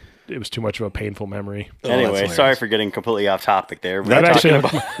 It was too much of a painful memory. Anyway, sorry for getting completely off topic there.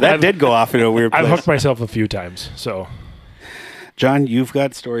 That did go off in a weird place. I've hooked myself a few times. So, John, you've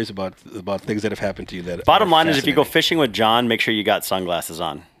got stories about things that have happened to you. That bottom line is, if you go fishing with John, make sure you got sunglasses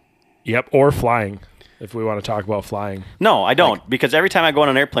on. Yep, or flying. If we want to talk about flying. No, I don't, because every time I go on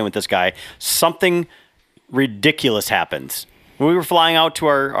an airplane with this guy, something ridiculous happens. When we were flying out to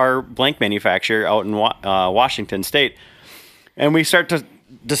our blank manufacturer out in Washington State, and we start to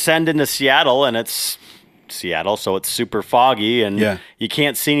descend into Seattle, and it's Seattle, so it's super foggy, and you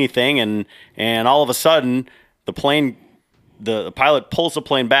can't see anything, and all of a sudden the pilot pulls the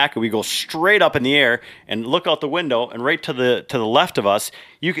plane back, and we go straight up in the air and look out the window, and right to the left of us,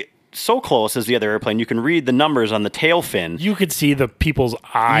 so close as the other airplane, you can read the numbers on the tail fin. You could see the people's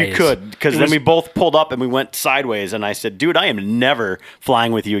eyes. You could, because then we both pulled up and we went sideways, and I said, dude, I am never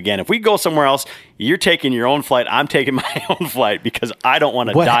flying with you again. If we go somewhere else, you're taking your own flight, I'm taking my own flight, because I don't want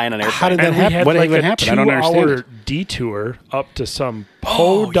to die on an airplane. How did that happen? What even happened? I don't understand. 2-hour detour up to some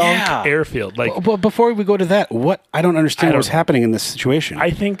podunk airfield. But before we go to that, I don't understand what's happening in this situation. I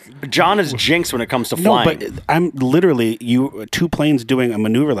think John is jinxed when it comes to flying. No, but I'm literally two planes doing a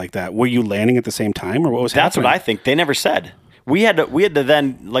maneuver like that. Were you landing at the same time, or what was happening? That's what I think. They never said. We had to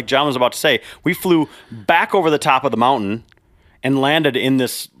then, like John was about to say, we flew back over the top of the mountain and landed in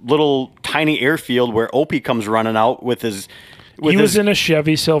this little tiny airfield where Opie comes running out with his... He was in a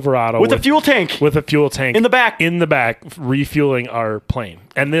Chevy Silverado with a fuel tank. With a fuel tank in the back, refueling our plane,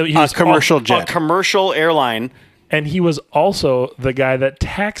 and he was a commercial jet, a commercial airline. And he was also the guy that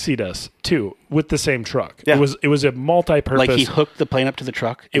taxied us too with the same truck. Yeah. It was a multi-purpose. Like he hooked the plane up to the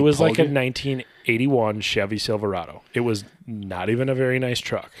truck. It was like a 1981 Chevy Silverado. It was not even a very nice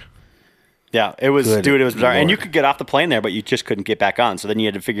truck. Yeah, it was, dude. It was bizarre, and you could get off the plane there, but you just couldn't get back on. So then you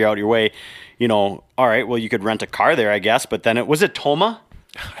had to figure out your way. All right, well, you could rent a car there, I guess. But then was it Toma,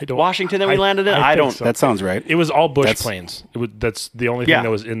 Washington, that we landed in? I don't. So. That sounds right. It was all bush planes. That's the only thing that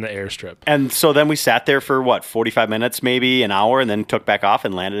was in the airstrip. And so then we sat there for 45 minutes, maybe an hour, and then took back off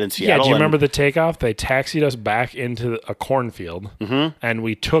and landed in Seattle. Yeah, do you remember the takeoff? They taxied us back into a cornfield, and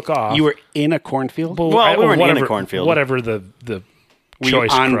we took off. You were in a cornfield? Well, we weren't in a cornfield. Whatever the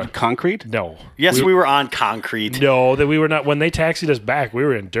choice. On concrete? No. Yes, we were on concrete. No, that we were not. When they taxied us back, we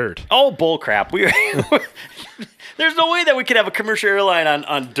were in dirt. Oh, bull crap. We were... There's no way that we could have a commercial airline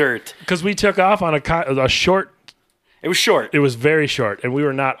on dirt. Because we took off on a short... It was short. It was very short, and we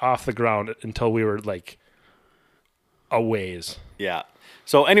were not off the ground until we were, a ways. Yeah.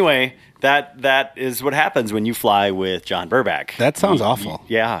 So anyway, that is what happens when you fly with John Burback. That sounds awful.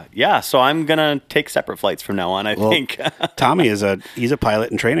 Yeah. So I'm gonna take separate flights from now on. I think Tommy he's a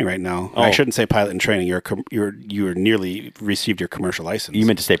pilot in training right now. Oh. I shouldn't say pilot in training. You're nearly received your commercial license. You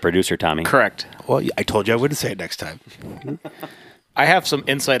meant to say producer, Tommy. Correct. Well, I told you I wouldn't say it next time. I have some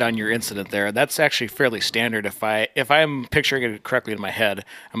insight on your incident there. That's actually fairly standard. If I'm picturing it correctly in my head,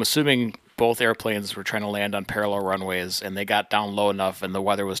 I'm assuming both airplanes were trying to land on parallel runways, and they got down low enough, and the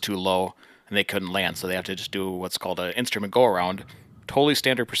weather was too low, and they couldn't land, so they have to just do what's called an instrument go-around. Totally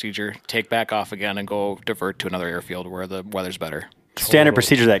standard procedure. Take back off again and go divert to another airfield where the weather's better. Standard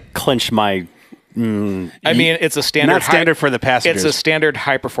procedure that clinched my... I mean, it's a standard... Not standard for the passengers. It's a standard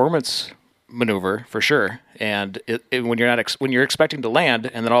high-performance maneuver, for sure. And when you're expecting to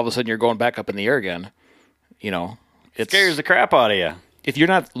land, and then all of a sudden you're going back up in the air again, it scares the crap out of you. If you're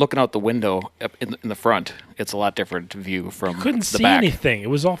not looking out the window up in the front, it's a lot different view from the back. Couldn't see anything. It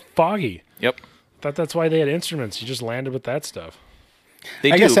was all foggy. Yep. I thought that's why they had instruments. You just landed with that stuff.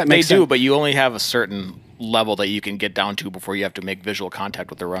 They do, but you only have a certain level that you can get down to before you have to make visual contact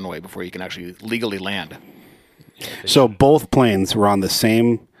with the runway before you can actually legally land. So both planes were on the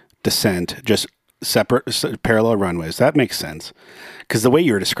same descent, just separate parallel runways. That makes sense. Because the way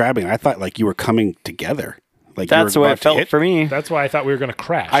you were describing it, I thought you were coming together. That's the way it felt for me. That's why I thought we were going to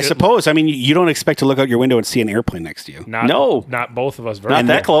crash. I suppose. I mean, you don't expect to look out your window and see an airplane next to you. Not both of us. Not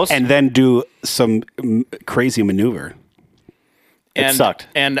that close. And then do some crazy maneuver. It sucked.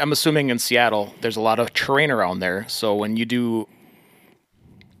 And I'm assuming in Seattle, there's a lot of terrain around there. So when you do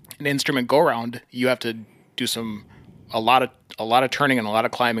an instrument go-around, you have to do a lot of turning and a lot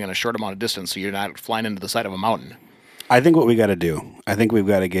of climbing in a short amount of distance, so you're not flying into the side of a mountain. I think what we got to do, we've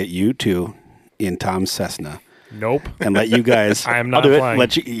got to get you two in Tom's Cessna Nope. and let you guys. I am not do it. flying.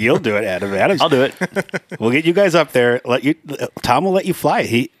 You'll do it, Adam. I'll do it. We'll get you guys up there. Tom will let you fly.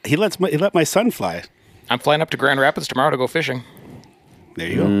 He let my son fly. I'm flying up to Grand Rapids tomorrow to go fishing. There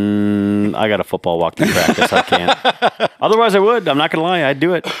you go. I got a football walk-through practice. I can't. Otherwise, I would. I'm not going to lie. I'd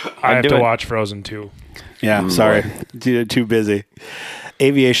do it. I have to watch Frozen 2. Yeah, sorry. Too busy.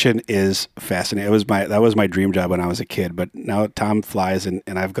 Aviation is fascinating. That was my dream job when I was a kid, but now Tom flies, and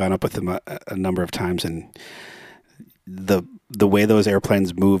I've gone up with him a number of times, and the way those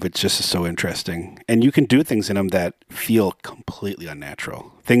airplanes move, it's just so interesting. And you can do things in them that feel completely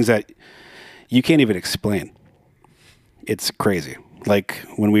unnatural. Things that you can't even explain. It's crazy. Like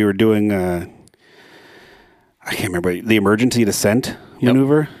when we were doing, I can't remember, the emergency descent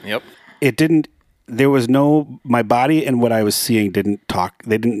maneuver. Yep. It didn't, my body and what I was seeing didn't talk.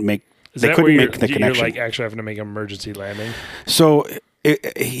 They couldn't make the connection. You're like actually having to make an emergency landing? So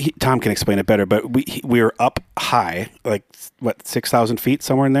Tom can explain it better, but we were up high, like 6,000 feet,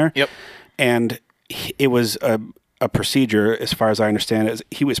 somewhere in there. Yep. And it was a procedure, as far as I understand it,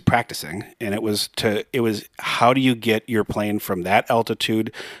 he was practicing, and it was how do you get your plane from that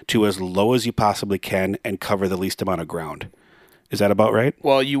altitude to as low as you possibly can and cover the least amount of ground. Is that about right?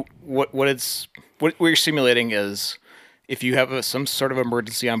 Well, what you're simulating is if you have some sort of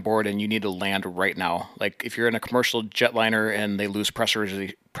emergency on board and you need to land right now. Like if you're in a commercial jetliner and they lose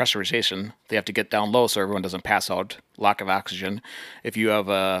pressurization, they have to get down low so everyone doesn't pass out, lack of oxygen. If you have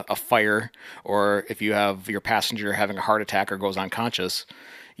a fire, or if you have your passenger having a heart attack or goes unconscious,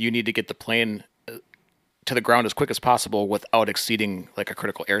 you need to get the plane to the ground as quick as possible without exceeding like a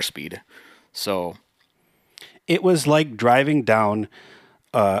critical airspeed. So it was like driving down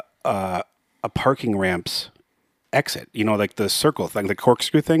a parking ramp's exit, like the circle thing, the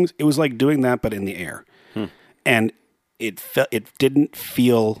corkscrew things. It was like doing that, but in the air. And it didn't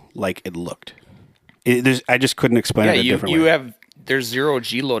feel like it looked. I just couldn't explain it a different way. There's zero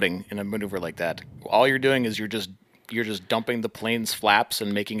G loading in a maneuver like that. All you're doing is you're just dumping the plane's flaps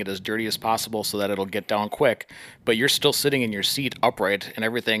and making it as dirty as possible so that it'll get down quick. But you're still sitting in your seat upright and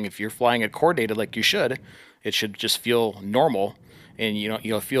everything. If you're flying it coordinated like you should, it should just feel normal. And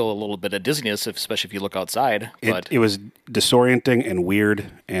you'll feel a little bit of dizziness, especially if you look outside. But it was disorienting and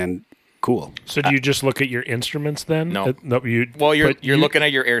weird and cool. So do you just look at your instruments then? No. You're looking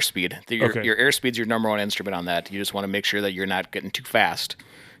at your airspeed. Your airspeed's your number one instrument on that. You just want to make sure that you're not getting too fast.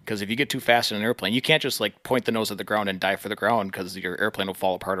 Because if you get too fast in an airplane, you can't just like point the nose at the ground and dive for the ground because your airplane will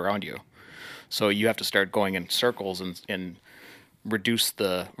fall apart around you. So you have to start going in circles and reduce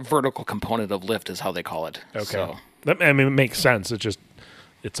the vertical component of lift is how they call it. Okay. So, I mean, it makes sense.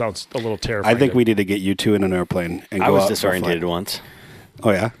 It sounds a little terrifying. I think we need to get you two in an airplane and go out. I was disoriented once. Oh,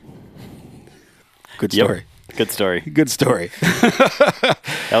 yeah? Good story. Yep. Good story. Good story. That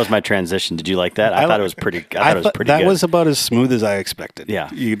was my transition. Did you like that? I thought it was pretty good. That was about as smooth as I expected.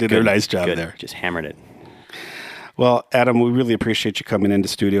 Yeah. You did a nice job there. Just hammered it. Well, Adam, we really appreciate you coming into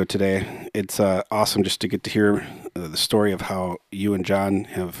studio today. It's awesome just to get to hear the story of how you and John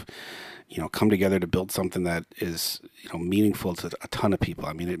have come together to build something that is, meaningful to a ton of people.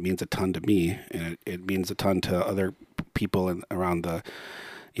 I mean, it means a ton to me, and it means a ton to other people around the,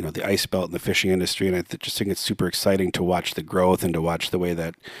 the ice belt and the fishing industry. And I just think it's super exciting to watch the growth and to watch the way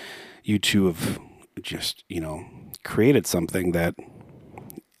that you two have just, created something that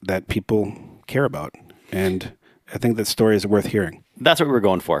people care about. And I think that story is worth hearing. That's what we were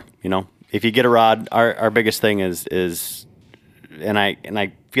going for. If you get a rod, our biggest thing is, and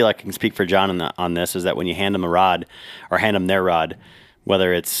I feel like I can speak for John on this, is that when you hand them a rod or hand them their rod,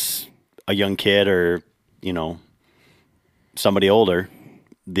 whether it's a young kid or, somebody older,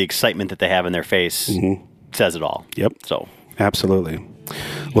 the excitement that they have in their face says it all. Yep. So absolutely.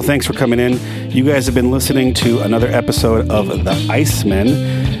 Well, thanks for coming in. You guys have been listening to another episode of The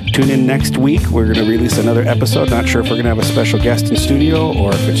ICEMEN. Tune in next week. We're going to release another episode. Not sure if we're going to have a special guest in studio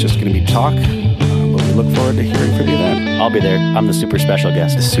or if it's just going to be talk. But we look forward to hearing from you then. I'll be there. I'm the super special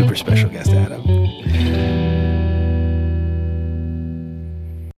guest. The super special guest, Adam.